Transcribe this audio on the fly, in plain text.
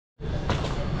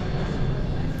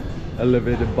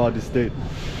elevated body state.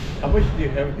 How much do you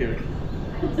have here?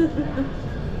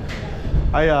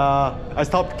 I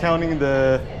stopped counting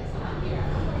the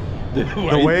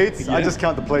weights. Yeah. I just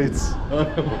count the plates. Oh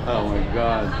my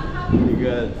god. You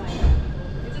got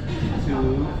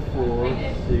 2, 4,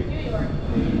 6, 8,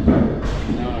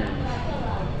 9.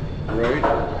 Right?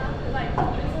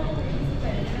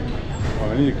 Oh,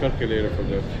 I need a calculator for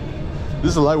that.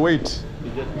 This is a lightweight.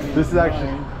 This is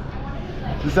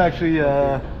actually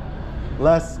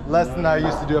less than I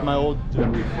used to do at my old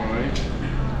gym. 25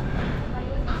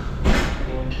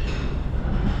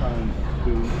 times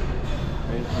 2,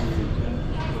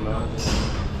 810 plus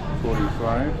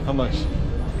 45. How much?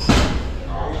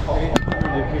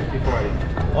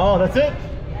 855. Oh, that's it?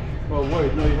 Oh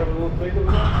wait, no, you have a little plate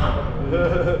over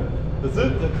there? That's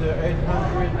it? That's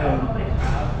 800 and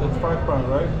that's 5 pounds,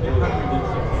 right?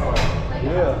 865.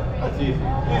 Yeah. That's easy.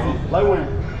 Easy. Lightweight.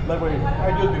 Lightweight. I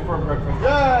do it before breakfast.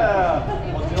 Yeah!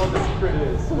 Well, you know what the secret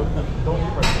is? Don't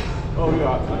eat breakfast. Oh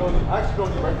yeah. Actually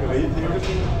don't eat breakfast. You just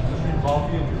drink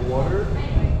coffee and drink water.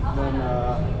 Then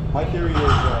my theory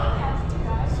is,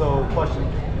 so question.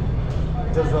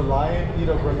 Does a lion eat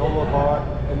a granola bar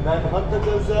and then hunt the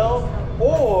gazelle?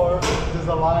 Or does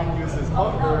a lion use his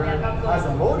hunger as a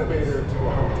motivator to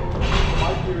hunt?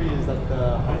 My theory is that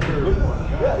the hunger...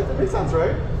 Yeah, it makes sense,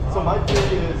 right? So my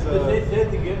theory is... Say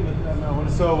it again, but I want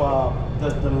to... So,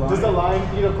 does the lion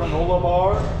eat a granola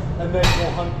bar and then go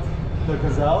hunt the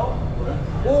gazelle?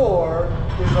 Or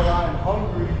is the lion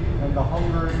hungry and the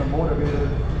hunger is the motivator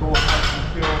to go hunt and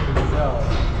kill the gazelle?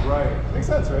 Right. Makes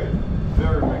sense, right?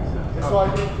 Very makes sense. So I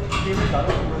think humans, I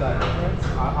don't know where that difference.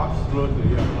 Absolutely,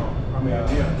 yeah, no. I mean,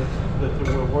 yeah, that's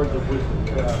the words of wisdom.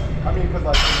 Yeah. I mean, because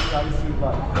like, I used to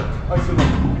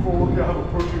before work, I have a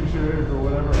protein shake or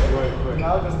whatever. Right.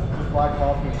 Now just black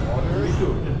coffee and water. Me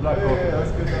too, just black coffee. Yeah,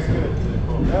 that's good, that's good.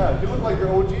 Yeah, you look like you're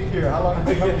OG here. How long have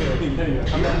you been here? Yeah.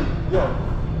 I mean, yeah.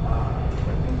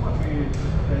 I think maybe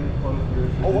 10, 12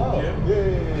 years. Oh wow. Gym.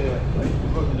 Yeah. I used to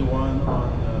go to the one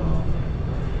on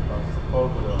Oh,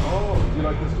 do you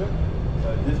like this gym?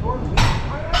 this one?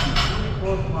 I actually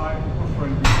was my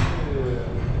friend.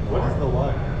 What is the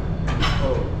why?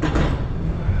 Oh,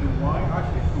 the why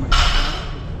actually coming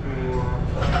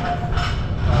for the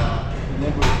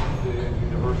neighborhood, the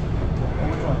university.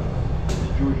 Which one? The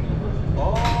Jewish university.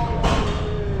 Oh,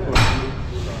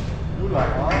 Yula.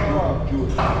 Oh,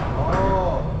 Jewish.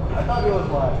 Oh, I thought it was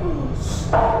like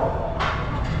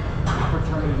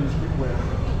fraternity streetwear.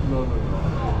 No.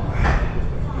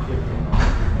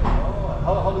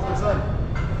 How old is your son?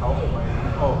 How old am I?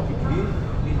 Oh,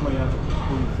 he's my youngest.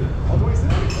 26. Oh, 26?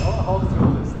 Oh, how old is your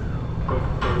oldest?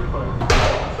 35.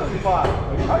 35.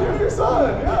 How are you, your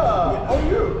son? Yeah. How are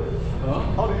you? Huh?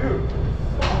 How old are you?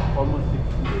 Almost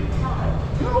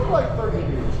 68. You look like 30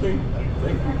 years. Thank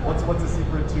you. What's the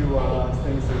secret to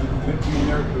staying so you can Be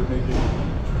married to Nigerian.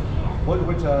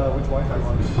 Which wife I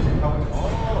want? Taiwan. Oh,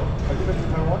 have you been to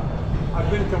Taiwan? I've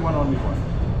been to one only one.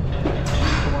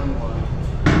 One.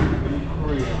 In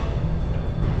Korea.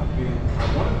 I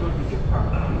want to go to Japan.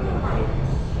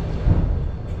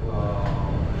 I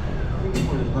think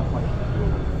there's not much to do.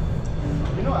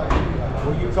 You know, actually,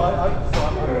 well, I'm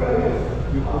Korean.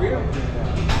 You Korean?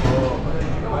 Oh,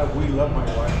 we love my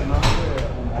wife and I.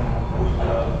 We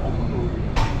love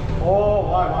Korea. Oh,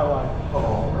 why?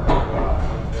 Oh my God.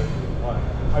 Why?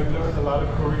 I learned a lot of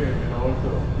Korean,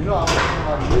 also. You know, I'm learning a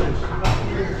lot of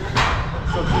English.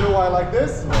 So, do you know why I like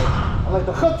this? I like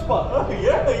the chutzpah.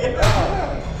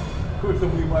 Yeah. Cool, so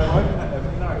we my wife and I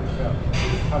every night.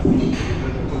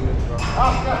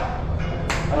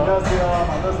 안녕하세요.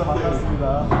 만나서 반갑습니다.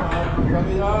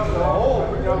 감사합니다.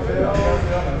 안녕하세요.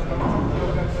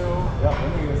 야,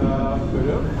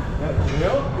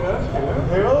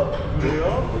 그래요? 그래요?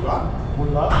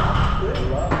 몰라?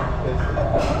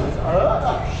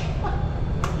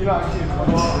 You know, actually, it's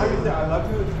funny. How you say I love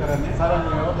you? 사랑해.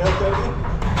 사랑해요.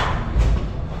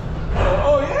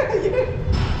 Oh yeah.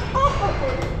 Oh my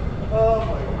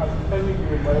God! I'm telling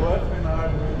you, my wife and I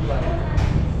were like,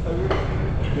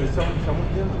 there's some of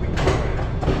them we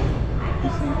you see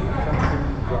some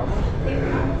dramas and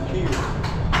tears.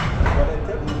 But I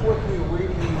tell you what we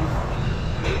really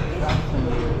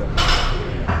fascinated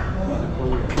about the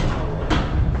Korean.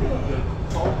 The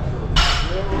culture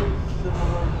very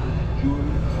similar to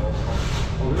Jewish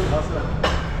culture.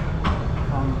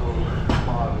 Humble,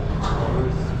 modest,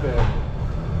 respect,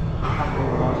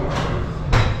 humble,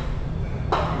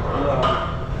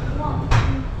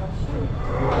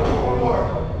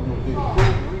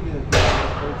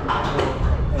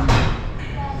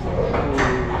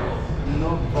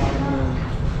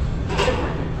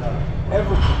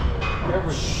 everything.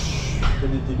 that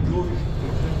is the Jewish,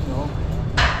 you know,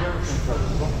 American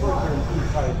culture. Of course, there are two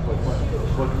sides, but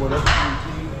whatever you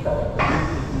see, this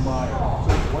is mine.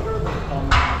 So what are the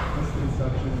common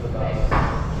misconceptions about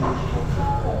Jewish culture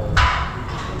or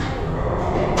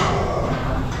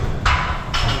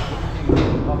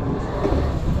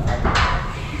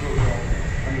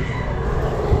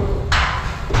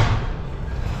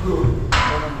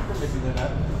Maybe they're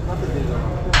not that they are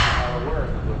aware of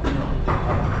it, but you know,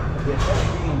 they have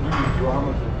been really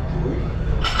dramas of Jewish,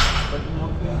 but you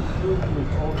know, Jewish is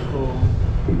also,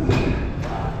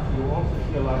 you also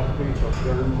see a lot of things of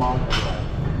very modern life,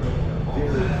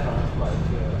 very kind of like,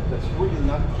 that's really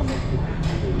not connected to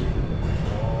Judaism.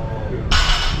 Okay.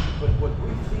 But what we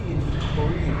see in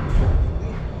Korean,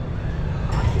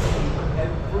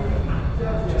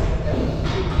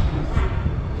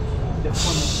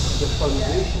 the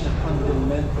foundation, the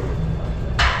fundamental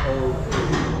of the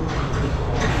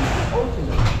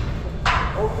ultimate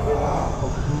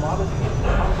of commodity,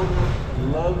 humbleness,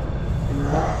 love, and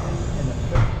mercy, and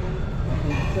affection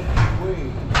in such a way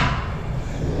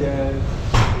that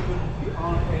even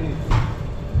beyond anything.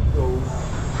 So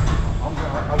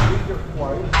I'll read there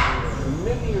twice,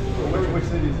 many years ago. which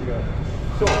cities you go?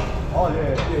 So, Oh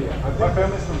yeah. My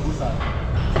family's from Busan.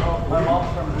 My mom's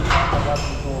from Busan. My dad's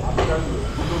from Seoul. I'm telling you,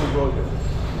 we're going to go there.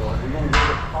 You know, we're going to go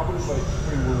there probably by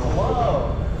spring. We're going to go there.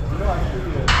 Wow. You know,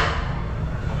 actually,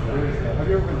 have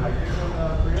you ever been hiking in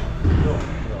Korea? No.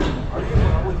 I think when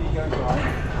I was a young guy,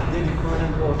 then the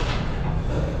Korean girls,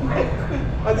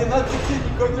 I did not succeed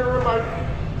because they were like,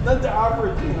 not the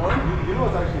average, you know? You know,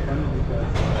 it's actually funny because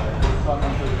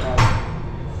talking to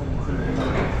some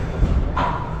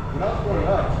when I was growing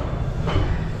up,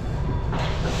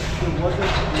 it wasn't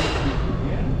supposed to be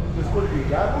Korean. It was supposed to be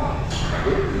Japanese.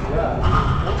 Yeah.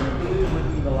 Only really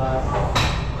within the last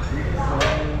 7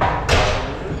 years,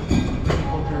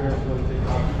 culture has really taken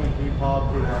off. Even K-pop,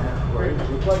 K-drama. Right.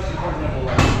 It's like, for example,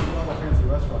 like, you have a fancy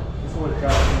restaurant. It's what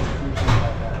Japanese sushi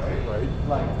like that, right? Right.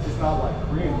 Like, it's not like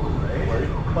Korean food, right? Right.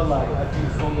 But like, I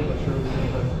think slowly but surely,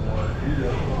 because more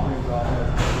media, Korean dramas,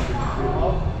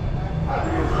 K-pop,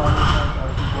 Korea's content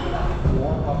are becoming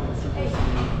more popular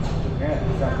supersede Japan,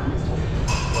 Japanese culture.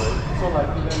 Right. So like,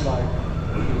 even like,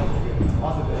 you know,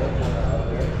 positive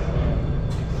out there.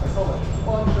 I saw like a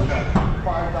bunch of like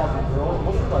 5,000 girls,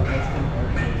 mostly like Mexican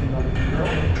American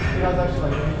girls. It has actually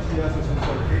like BTS or some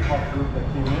sort of K-pop group that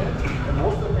came in, and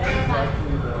most of the fans were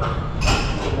actually the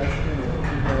Mexican or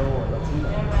Latino or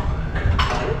Latino.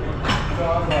 So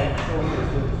I was like, so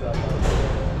interested is that like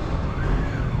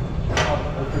how the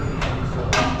culture becomes so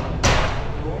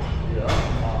cool. Yeah.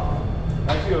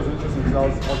 Actually, it was interesting because I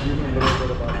was reading a little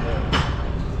bit about the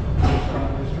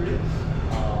history.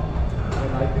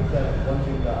 And I think that one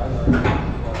thing that I learned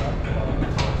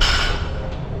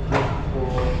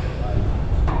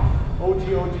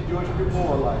OG Jewish people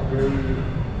were like very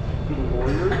good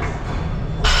warriors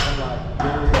and like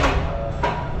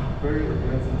very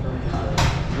advanced in terms of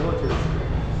military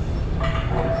skills. I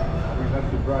mean, that's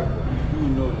the brag, but you do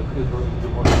know that Israel is the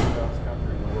most advanced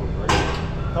country in the world, right?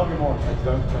 Tell me more.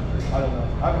 Advanced country. I don't know.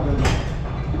 I haven't been there.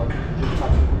 Just not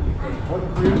really. More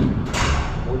than Korea?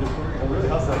 More than Korea? Oh really?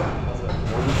 How's that?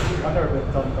 More than Korea? I've never been.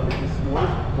 Tell me. It's more,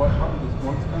 what happened is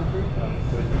most country, but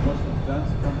it's the most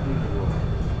advanced country in the world.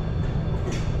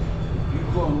 Okay. If you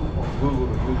go on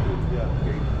Google or YouTube,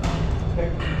 okay,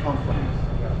 tech companies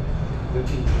that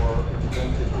were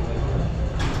invented in Israel,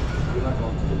 you're not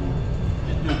going to believe it.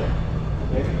 Just do that.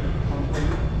 Tech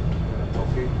company,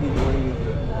 okay,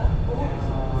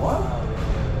 what?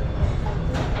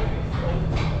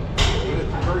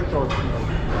 It's very short, you know.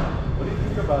 What do you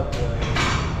think about the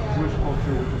Jewish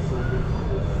culture, which is so good for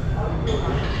the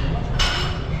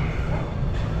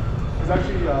Because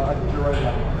actually, I think you're right.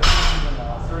 Like,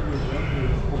 Sergey Brin,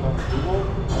 who spoke on Google,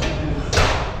 I think he's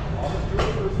almost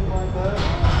Jewish or something like that.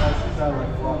 I see that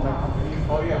like from that company.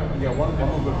 Oh yeah, one of them.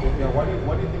 Yeah, why do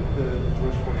you think the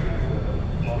Jewish culture is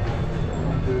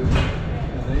The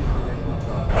nation of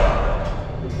God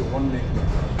is the one nation of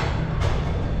God.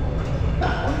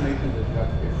 One nation that God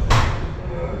gave.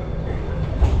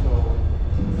 So,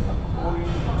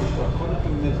 according to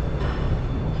mystery,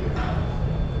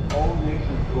 all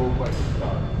nations go by the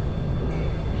star.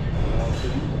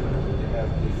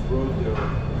 They grow their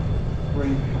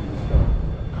strength from the star.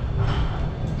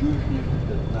 The Jewish nation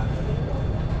does not have a star.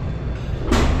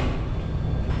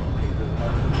 It does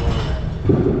not grow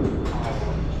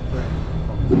power and strength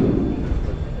from the star. It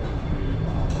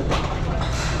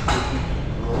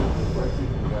grows directly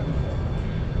from God himself.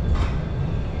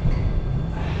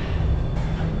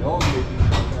 I know maybe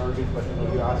I'm arrogant, but you know,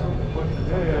 you're asking the question.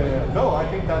 Yeah. No, I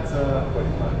think that's But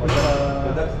it's not.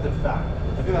 but that's the fact.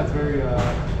 I think that's very,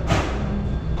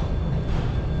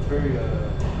 very,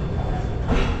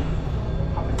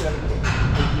 hypothetical.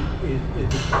 It's the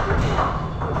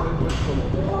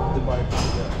Bible.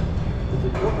 Does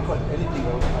it talk about anything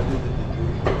else other than the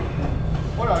Jewish religion?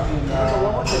 what I mean,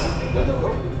 Does it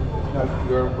go? Now,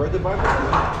 you read the Bible?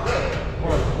 Yeah.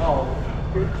 Or, no.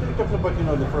 It talks about,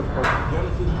 the first part of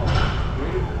Genesis, how it's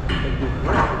created, but the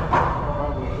rest of the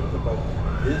Bible talks about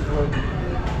Israel.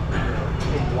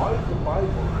 So why the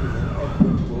Bible is an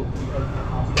ethnic book and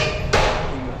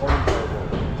in the Holy Bible?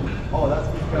 oh, that's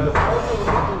And because the whole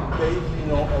religion is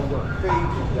based, on the faith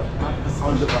of the practice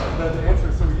on the Bible. the answer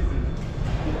is so easy.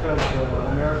 Because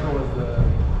America was the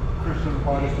Christian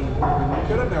Protestant nation.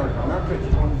 Forget America. America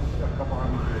is only a couple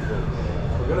hundred years old.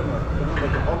 Forget America. Forget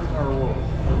like the whole entire world.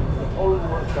 The whole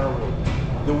entire world.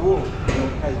 The world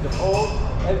has the whole,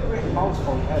 every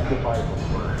household has the Bible.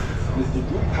 Is the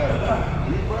Greek Bible. The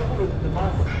Greek Bible is the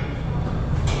Bible.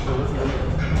 So what's the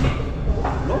difference?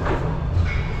 No different.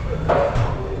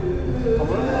 I'm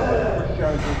learning about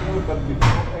Christianity, but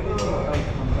before anything else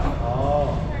comes out.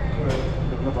 Oh, right.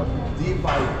 Talking about the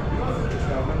Bible.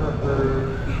 I've never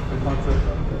heard the concept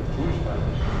of the Jewish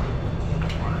Bible.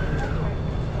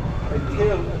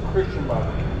 Until a Christian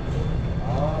Bible.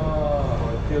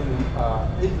 Or until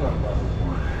Islam Bible.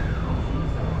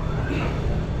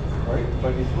 Right?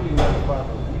 But it's really not the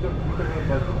Bible. We don't know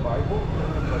about the Bible, we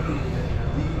don't know about the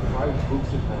 5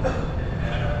 books of Moses.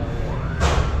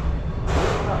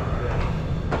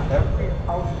 Every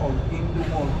household in the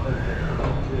world has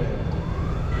it.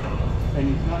 And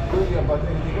it's not really about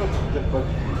anything else, it's just about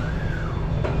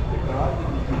the God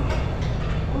and the Jews.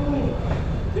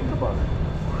 Think about it.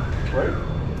 Right?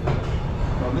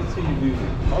 Now let's see you do this.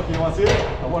 Okay, you want to see it?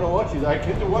 I want to watch it. I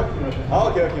can't do what? Oh,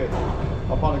 okay.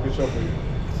 I'll find a good show for you.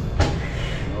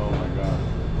 Oh my God.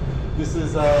 This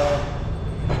is, I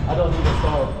don't need a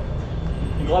star.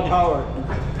 God power.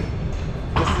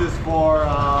 This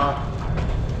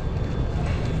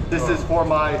is for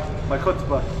my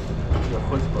chutzpah. Your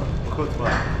chutzpah. Chutzpah.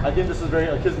 I think this is very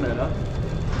kismet, huh?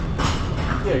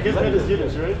 Yeah, Kismet is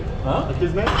Yiddish, right? Huh? A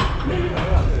kismet?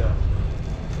 Yeah.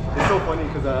 It's so funny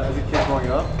because as a kid growing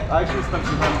up, I actually spent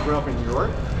some time growing up in New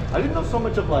York. I didn't know so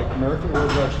much of like American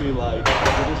words were actually like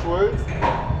British words,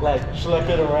 like schlepp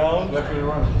it around,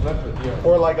 Yeah.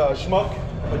 or like a schmuck.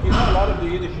 But a lot of the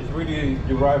Yiddish is really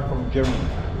derived from Germany.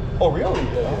 Oh really?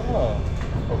 Yeah. Oh.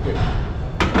 Okay.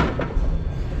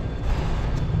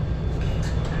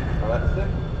 Well, that's it.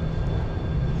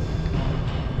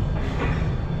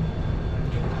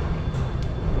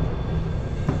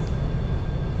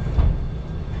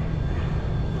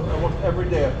 So almost every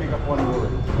day I pick up one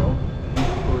word,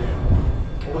 Korean.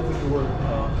 What's the word?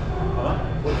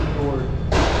 What's the word?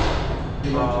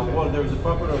 Well, there's a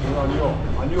puppet of Anyo,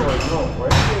 right?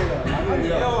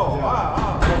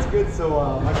 Yeah. That's good.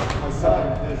 So my son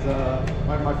is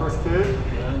my first kid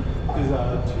is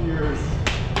 2 years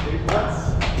 8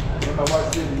 months, and my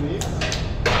wife's getting niece.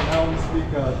 And I only speak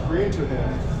Korean to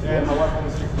him, and my wife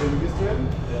only speaks Vietnamese to him.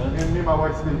 And me and my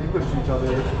wife speak English to each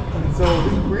other. And so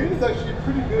his Korean is actually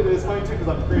pretty good. It's funny too because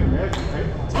I'm Korean American, right?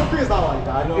 So my Korean's not like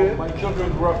that good. My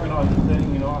children grew up,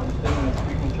 understanding and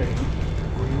speaking Chinese.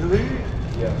 Really?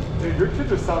 Yeah. Dude, your kids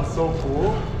just sound so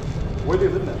cool. Where do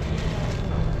they live now?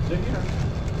 They're here.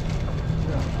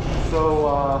 Yeah. So,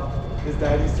 is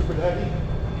daddy super daddy?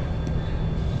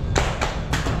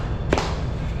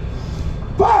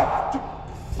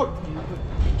 Fuck you,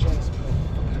 bitch ass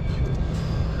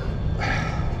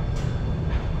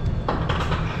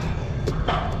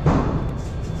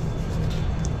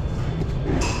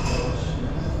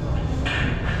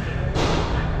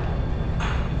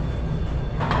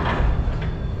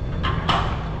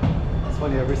It's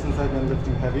funny, ever since I've been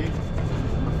lifting heavy,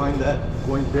 I find that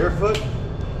going barefoot,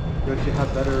 you actually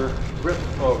have better grip.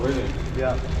 Oh, really?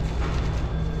 Yeah.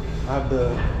 I have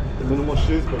the minimal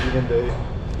shoes, but even they.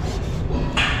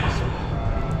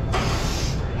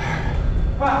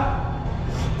 Fuck!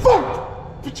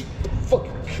 Bitch,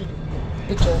 fucking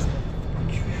bitch ass.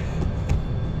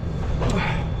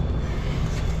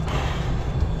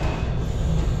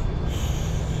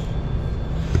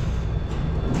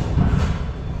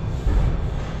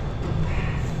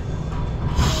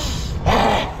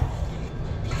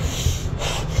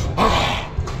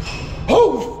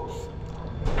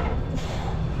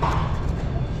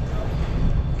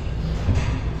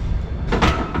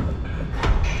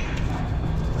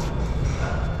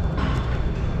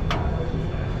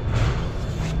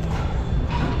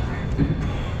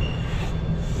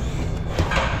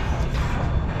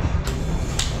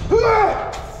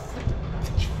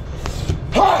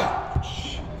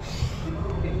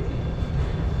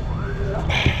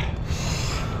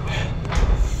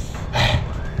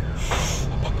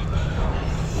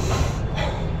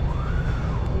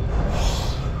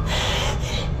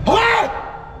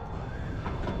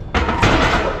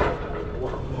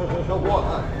 what,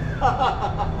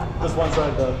 huh? Just one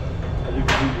side though. You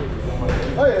can do it.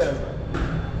 Oh yeah.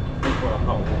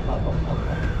 Wow.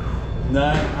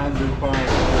 900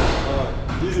 pounds.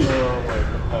 Easy. Oh my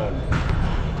god.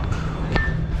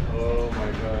 Oh my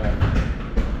god.